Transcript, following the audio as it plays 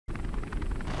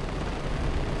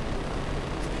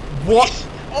What?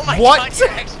 Oh my What? God, you're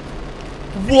actually...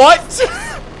 What?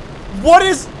 What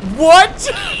is... What?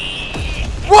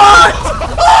 What?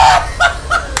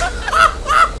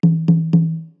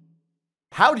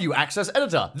 How do you access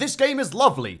editor? This game is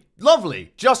lovely.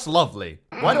 Lovely. Just lovely.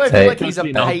 Why do I feel like he's a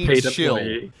paid shill?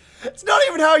 It's not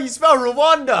even how you spell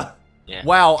Rwanda. Yeah.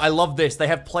 Wow, I love this. They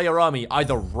have player army,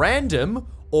 either random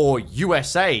or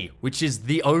USA, which is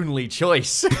the only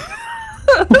choice.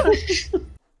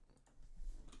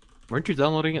 Weren't you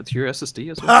downloading it to your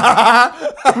SSD as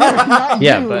well?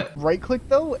 Yeah, but right click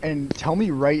though and tell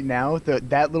me right now that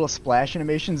that little splash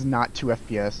animation's not 2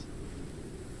 FPS.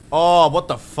 Oh, what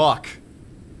the fuck?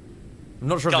 I'm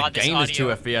not sure if God, the this game is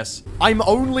 2 audio. FPS. I'm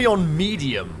only on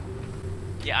medium.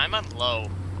 Yeah, I'm on low,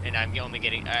 and I'm only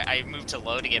getting. I moved to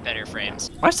low to get better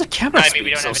frames. Why is the camera I mean,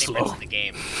 we speed don't so have any slow? friends in the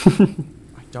game.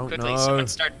 I don't Quickly, know. someone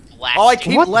start blasting. Oh, I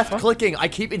keep What the left fuck? clicking. I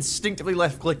keep instinctively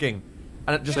left clicking.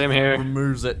 And it just Same here.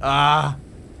 removes it. Ah.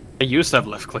 I used to have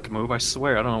left click move, I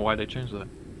swear. I don't know why they changed that.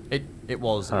 It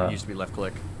used to be left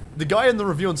click. The guy in the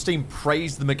review on Steam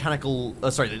praised the mechanical,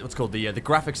 sorry, what's called the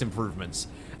graphics improvements.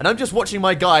 And I'm just watching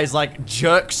my guys like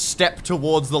jerk step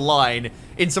towards the line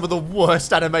in some of the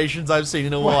worst animations I've seen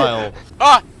in a while.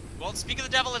 Ah! Well, speak of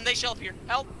the devil, and they shall appear.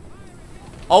 Help!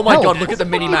 Oh my Help. god, look at the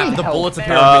mini-map. The Help. bullets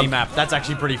appear on the mini-map. That's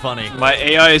actually pretty funny. My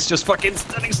AI is just fucking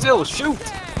standing still. Shoot!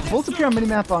 Bullets appear on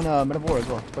minimap on Metaphor as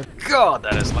well. But God,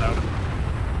 that is loud.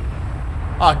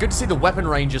 Ah, good to see the weapon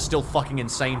range is still fucking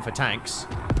insane for tanks.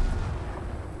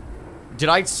 Did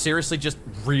I seriously just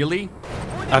really?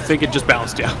 I think it just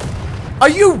bounced, yeah. Are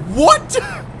you what?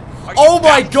 Oh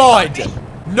my god!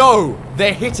 No,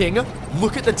 they're hitting.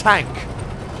 Look at the tank.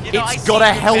 You know, I It's see got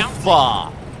a you health bouncing.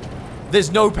 bar.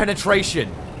 There's no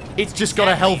penetration. It's just got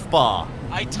a Exactly. health bar.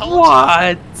 I told you.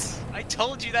 What? I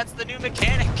told you that's the new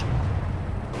mechanic.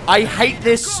 I hate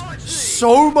this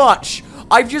so much.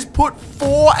 I've just put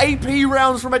 4 AP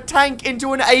rounds from a tank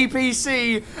into an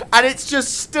APC, and it's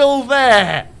just still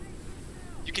there.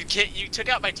 You took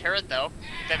out my turret though.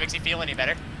 If that makes you feel any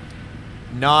better.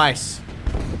 Nice.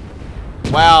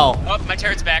 Wow. Oh, my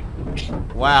turret's back.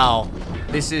 Wow.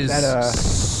 This is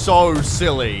so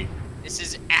silly. This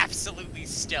is absolutely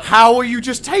stellar. How are you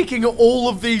just taking all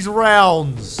of these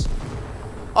rounds?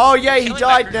 Oh yeah, he Killing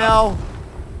died my now. Are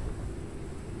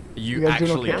you You guys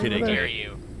doing actually okay kidding over me? Dare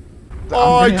you?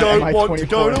 I I'm don't gonna want to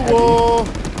go to MI-24 war.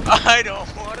 I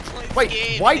don't want to play this Wait,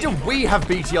 game why do anymore. we have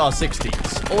BTR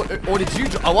 60s? Or did you?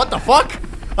 Oh, what the fuck?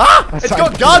 Ah! I It's saw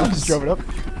got it, guns! Just drove it up.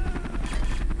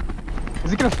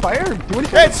 Is it gonna fire? Do anything?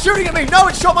 Hey, it's shooting at me! No,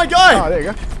 it shot my Oh, guy! there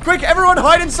you go. Quick, everyone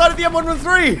hide inside of the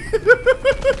M113!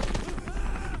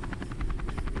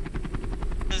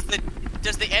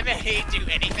 Does the MMA do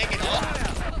anything at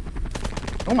all?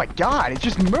 Oh my god, it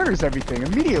just murders everything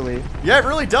immediately. Yeah, it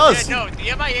really does. Yeah, no, the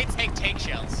MIA tank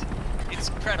shells. It's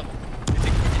incredible.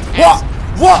 What?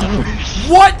 What?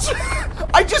 What?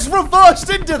 I just reversed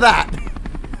into that!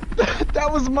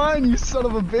 That was mine, you son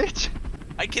of a bitch.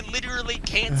 I can't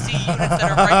see units that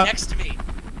are right next to me.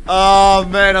 Oh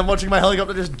man, I'm watching my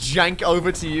helicopter just jank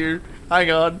over to you.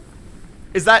 Hang on.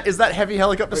 Is that heavy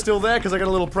helicopter still there? Because I got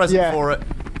a little present Yeah. for it.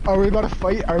 Are we about to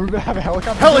fight? Are we about to have a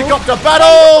helicopter? Helicopter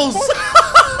battles!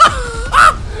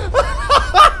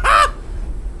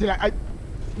 Did I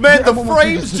Man, Your the M113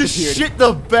 frames just just disappeared. shit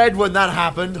the bed when that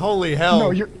happened. Holy hell.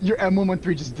 No, your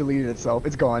M113 just deleted itself.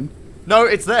 It's gone. No,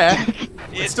 it's there.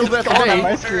 It's still there for gone on me.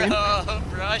 my screen.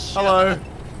 Russia. Hello.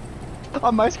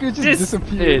 On my screen, it just This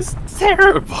disappeared. is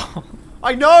terrible.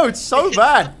 I know, it's so It's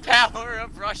bad. the power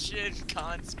of Russian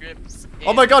conscripts.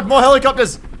 Oh my god, more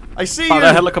helicopters. I see Oh, you.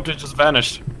 that helicopter just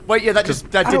vanished. Wait, yeah, that Just-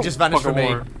 did I just vanish from fucking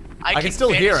me. war. I can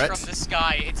still hear vanish it. from the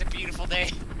sky. It's a beautiful day.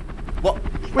 What?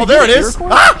 Wait, Oh, there it you is. Iroquois?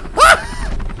 Ah!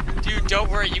 Ah! Dude, don't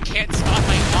worry. You can't stop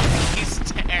my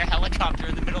off-piste air helicopter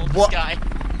in the middle of What? the sky.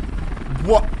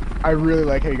 What? I really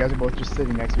like how you guys are both just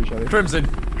sitting next to each other. Crimson,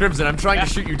 I'm trying Yeah. to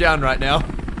shoot you down right now.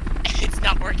 It's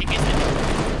not working, is it?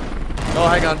 Oh,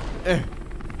 hang on.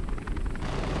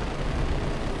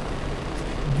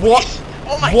 What?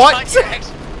 Oh my What? god, you're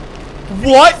actually...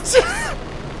 What?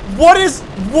 What is...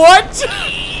 What?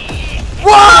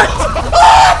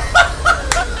 What?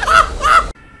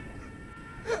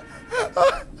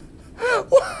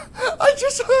 I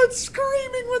just heard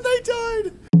screaming when they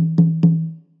died.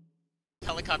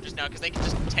 helicopters now because they can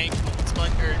just tank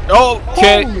Splinter.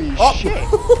 Okay. Holy Oh. shit.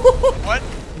 What?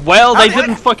 Well, they How-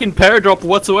 didn't fucking pair drop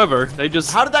whatsoever. They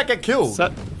just How did that get killed?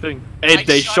 set thing. I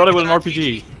They shot shot it it with an with an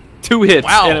RPG. 2 hits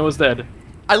Wow. and it was dead.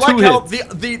 I like 2 how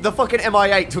hits. the fucking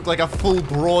MI8 took like a full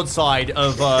broadside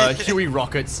of Huey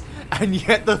rockets, and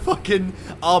yet the fucking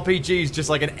RPG's just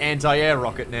like an anti-air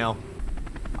rocket now.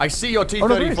 I see your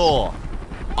T-34.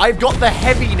 I've got the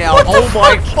heavy now. Oh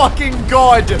my fucking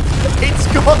god. It's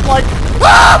got like...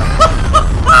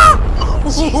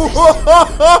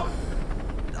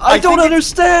 I don't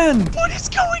understand. What is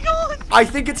going on? I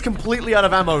think it's completely out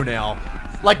of ammo now.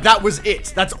 Like, that was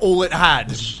it. That's all it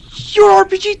had. Your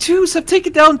RPG2s have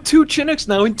taken down 2 Chinooks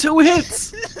now in 2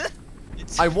 hits.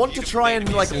 I want to try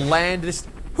and, like, land this...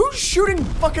 Who's shooting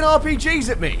fucking RPGs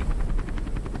at me?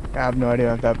 I have no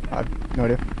idea. I have no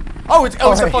idea. Oh, it's a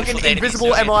right. fucking invisible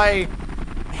MI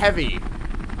heavy.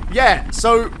 Yeah,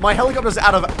 so my helicopter's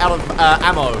out of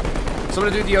ammo. So I'm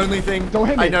gonna do the only thing Don't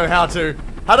hit me. I know how to.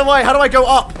 How do I go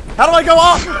up? How do I go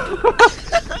up?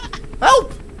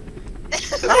 Help!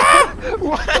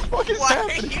 What the fuck is Why are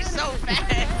happening? you so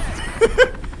fast?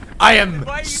 I am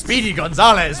Why are you- Speedy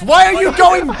Gonzalez. Why are you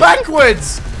going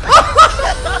backwards?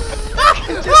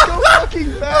 Just go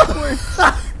fucking backwards.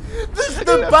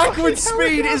 The backward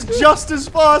speed is just as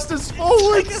fast as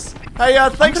forwards. Hey,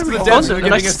 thanks to the be devs honest, for and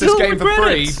giving I us this still game for regret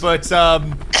free, it. but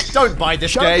don't buy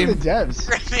this Shout out to game. the devs.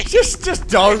 Remy, Just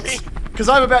don't, because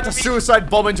I'm about to suicide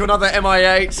bomb into another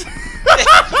MI8. thank you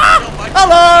so much.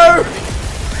 Hello.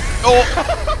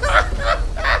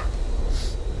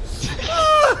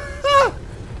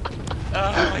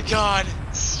 Oh my god.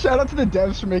 Shout out to the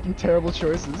devs for making terrible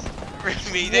choices.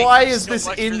 Remy, thank Why you is so this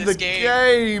much for in this the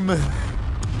game?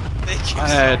 Thank you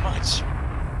I- so much.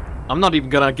 I'm not even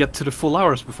gonna get to the full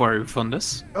hours before I refund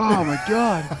this. Oh my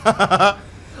god.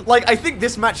 Like, I think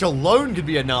this match alone could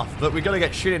be enough, but we gotta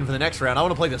get shit in for the next round. I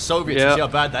want to play the Soviets and Yeah. see how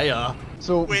bad they are.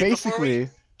 So Wait, basically,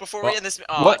 before What? we end this,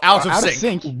 What? Out of out of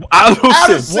sync. sync. Out of Out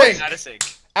of sync. sync. out of sync.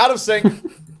 Out of sync.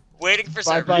 Waiting for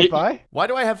Bye, server. bye, bye. Why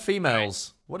do I have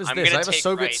females? What is I'm this? gonna I have a take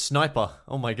Soviet right. sniper.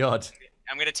 Oh my god.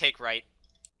 I'm gonna take right.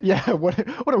 Yeah, what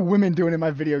are women doing in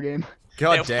my video game?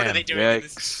 God What are damn. they doing in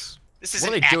this? Yikes. This is What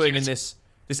are they doing in this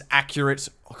accurate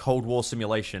Cold War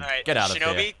simulation? Alright, Get out of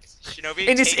Shinobi, here. Shinobi,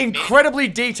 In this take me. incredibly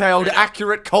detailed,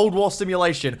 accurate Cold War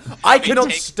simulation, I cannot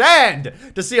take- stand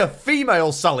to see a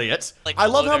female sully it. Like, I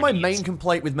love below how my their main knees.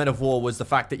 complaint with Men of War was the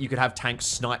fact that you could have tanks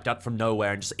sniped out from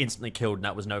nowhere and just instantly killed, and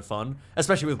that was no fun.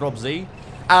 Especially with Rob Z.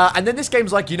 And then this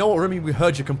game's like, you know what, Rimmy, we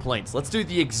heard your complaints. Let's do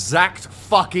the exact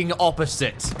fucking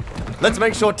opposite. Let's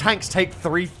make sure tanks take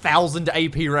 3,000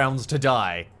 AP rounds to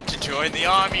die. To join the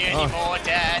army anymore,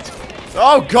 Dad.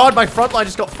 Oh god, my front line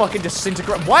just got fucking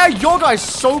disintegrated. Why are your guys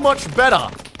so much better?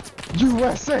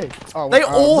 USA. Oh, They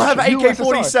all have Russia,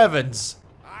 AK-47s.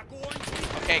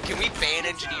 Okay, can we ban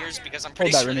engineers because I'm Hold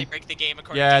pretty that, sure Remy. they break the game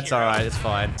according Yeah, to it's Hero. alright, it's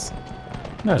fine.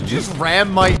 No, Just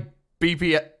ram my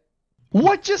BP.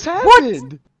 What just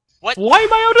happened? What? Why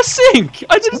am I out of sync?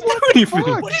 I didn't do anything.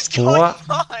 fuck? What is going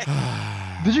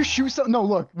on? Did you shoot something? No,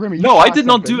 look, Remy. you No, I shot did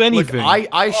not something. do anything. Look,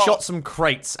 I shot some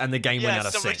crates and the game went Yeah, out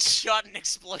of someone sync. shot an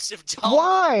explosive doll.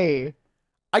 Why?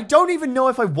 I don't even know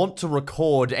if I want to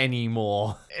record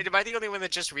anymore. Am I the only one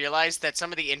that just realized that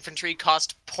some of the infantry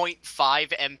cost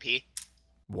 0.5 MP?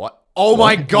 What? Oh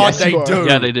my god, Yes, they you are. do!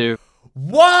 Yeah, they do.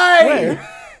 Why? Where?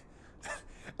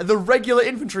 The regular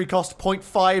infantry cost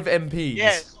 0.5 MPs.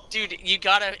 Yeah, dude, you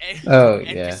gotta Oh, yeah.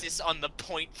 emphasis on the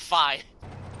 0.5.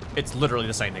 It's literally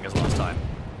the same thing as last time.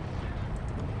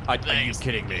 Are you Thanks.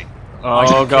 kidding me?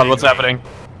 Oh god, what's happening?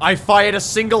 I fired a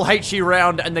single HE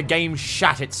round and the game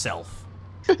shat itself.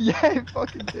 Yeah, it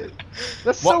fucking did.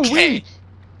 That's What? so weak.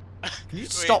 Can you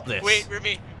stop this? Wait,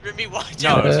 Remy, watch No.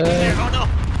 out. Oh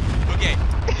no. Okay.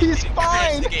 He's Continue,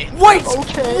 crash fine. the game. Wait!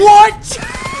 Okay. What?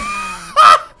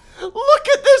 Look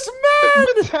at this man!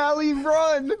 Vitaly,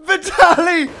 run!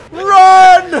 Vitaly,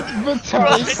 run! Vitaly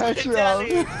Run, Petrov.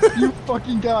 Vitaly. You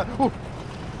fucking god. Oh,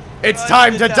 It's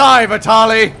time to die,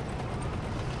 Vitaly!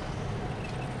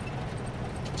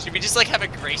 Should we just like have a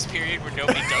grace period where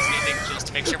nobody does anything just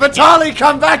to make sure we Vitaly,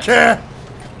 come back here!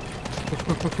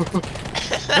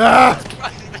 Ah,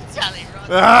 Run, Vitaly, run.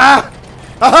 ah,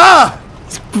 aha!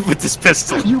 With this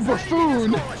pistol. you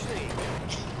buffoon! You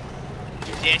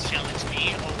dare challenge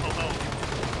me? Oh,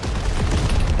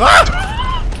 oh,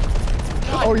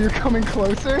 Ah! Oh, you're coming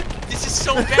closer? oh. This is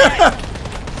so bad.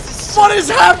 This is so What is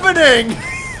happening?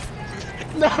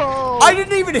 No! I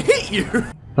didn't even hit you!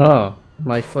 Oh,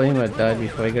 my flamer died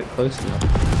before I got close enough.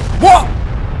 What?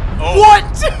 Oh.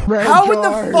 What? Red How in the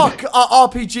guard. fuck are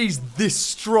RPGs this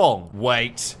strong?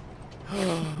 Wait.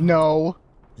 No.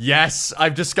 Yes,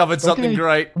 I've discovered something Okay,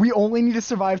 great. We only need to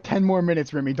survive 10 more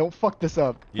minutes, Remy. Don't fuck this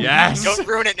up. Yes! Don't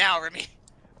ruin it now, Remy.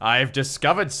 I've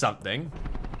discovered something.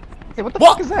 Hey, what the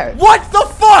What? fuck is that? What the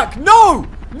fuck? No!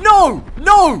 No!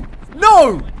 No!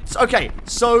 No! Okay,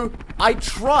 so I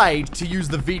tried to use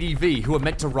the VDV who were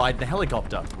meant to ride the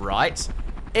helicopter, right?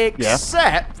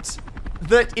 Except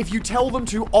that if you tell them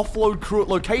to offload crew at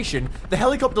location, the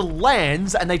helicopter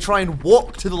lands and they try and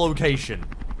walk to the location.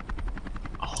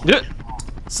 Yeah.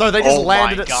 So they just Oh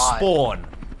landed my at God. spawn.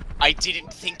 I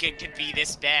didn't think it could be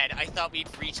this bad. I thought we'd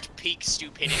reached peak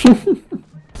stupidity.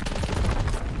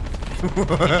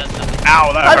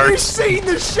 Ow, that Have you hurts. seen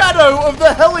the shadow of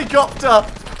the helicopter?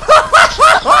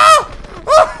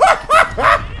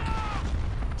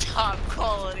 Top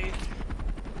quality.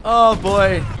 Oh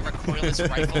boy. Recoilless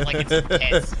rifle like it's a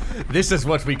pet. This is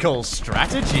what we call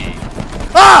strategy.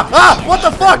 Ah! Ah! What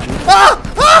the fuck? Ah!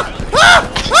 Ah! Ah!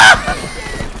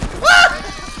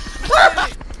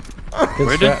 Ah! Good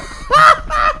Where did-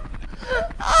 strat.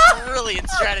 Brilliant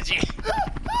strategy.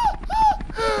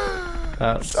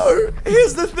 So,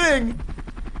 here's the thing.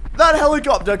 That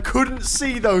helicopter couldn't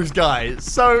see those guys,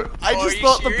 so I Oh, just are you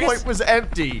thought the serious? point was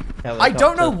empty. I Helicopter.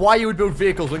 don't know why you would build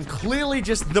vehicles when clearly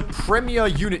just the premier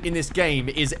unit in this game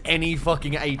is any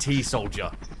fucking AT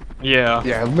soldier. Yeah.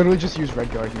 Yeah, literally just use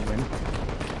red guard and win.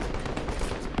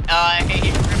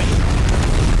 Hey,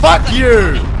 Rimmy. Fuck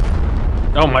you!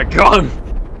 Oh my god.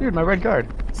 Dude, my red guard.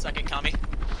 Suck it, commie.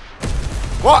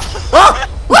 What? Ah!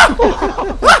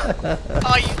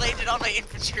 Oh, you laid it on my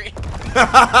infantry.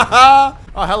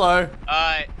 Oh, hello.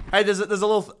 Hey, there's a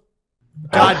little...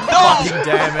 God No! fucking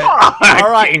damn it.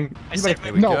 Alright. I said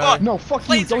Here we we No, go. no, fuck you,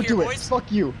 Planes are don't here, do it. boys.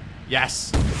 Fuck you.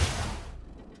 Yes.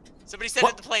 Somebody said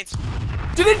What? it the planes.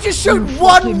 Did it just shoot You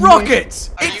one fucking rocket?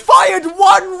 Are It you- fired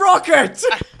one rocket!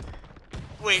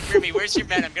 Wait, Rimmy, where's your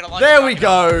men? I'm gonna launch There a we rocket.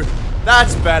 go.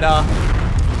 That's better.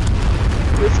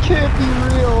 This can't be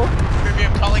real. Rimmy,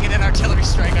 I'm calling it an artillery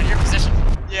strike on your position.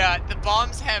 Yeah, the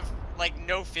bombs have, like,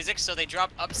 no physics, so they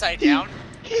drop upside down.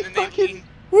 He and then they fucking-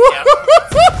 yeah.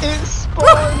 It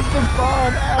spawns the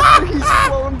bomb after he's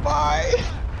flown by.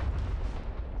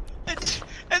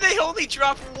 And they only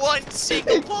drop one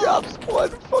single It bomb. drops one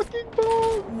fucking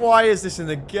bomb. Why is this in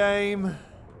the game?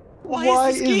 Why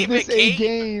is this game a game?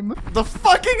 game? The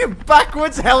fucking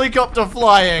backwards helicopter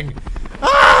flying.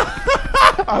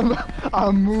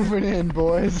 I'm moving in,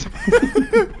 boys.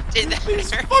 Did These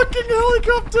that fucking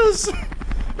helicopters.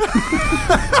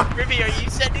 Rimmy, are you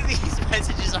sending these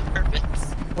messages on purpose?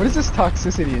 What is this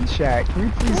toxicity in chat? Can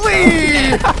we please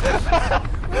Wee!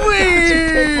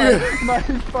 take Wee! my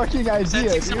fucking idea,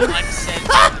 Sending some dude? unsent.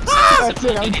 That's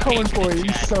it, I'm coming for you,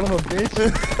 you son of a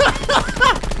bitch.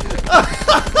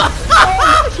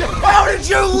 How did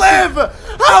you live?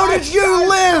 How did you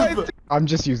live? I'm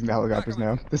just using the helicopters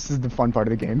now. This is the fun part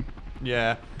of the game.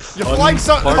 Yeah. You're flying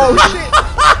so. part-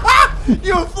 Oh shit!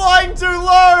 You're flying too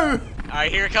low.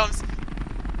 Alright, here it comes.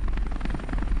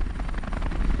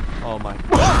 Oh my.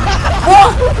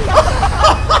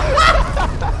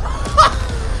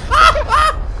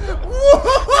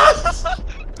 What?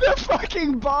 The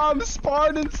fucking bomb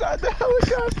spawned inside the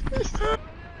helicopters.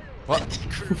 What?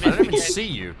 Crew I don't even members. see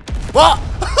you. What?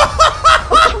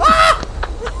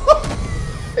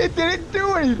 It didn't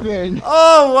do anything.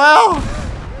 Oh wow.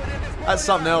 That's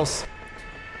something else.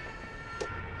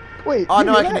 Wait, Oh you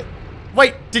no, I hear can.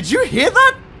 Wait, did you hear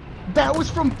that? that was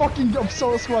from fucking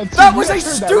Solo Squad 2. That You was a guys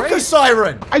heard that, Stuka right?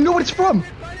 siren. I know what it's from.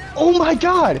 Oh my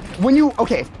god. When you,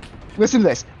 okay, listen to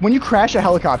this. When you crash a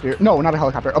helicopter, no, not a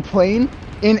helicopter, a plane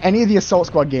in any of the Assault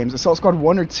Squad games, Assault Squad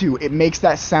 1 or 2, it makes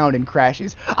that sound and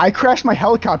crashes. I crashed my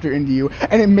helicopter into you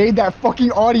and it made that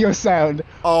fucking audio sound.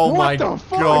 Oh What my the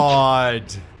fuck? god.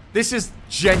 This is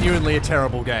genuinely a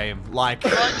terrible game. Like,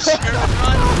 Run, Sheriff,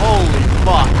 run. holy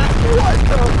fuck. What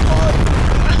the fuck?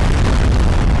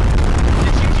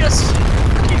 Did you just...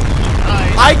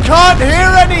 I can't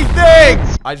hear anything!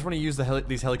 I just want to use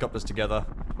these helicopters together.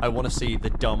 I want to see the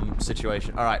dumb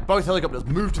situation. Alright, both helicopters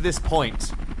move to this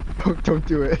point. Don't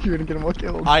do it. You're gonna get them all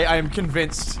killed. I am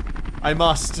convinced. I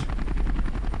must.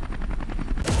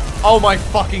 Oh my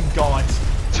fucking god.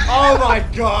 Oh my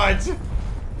god.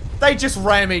 They just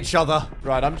ram each other.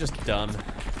 Right, I'm just done.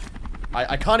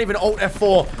 I can't even Alt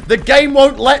F4. The game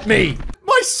won't let me.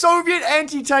 My Soviet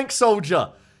anti-tank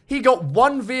soldier. He got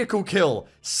one vehicle kill.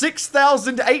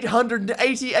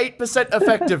 6,888%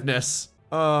 effectiveness.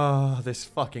 Oh, this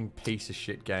fucking piece of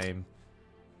shit game.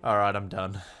 Alright, I'm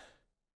done.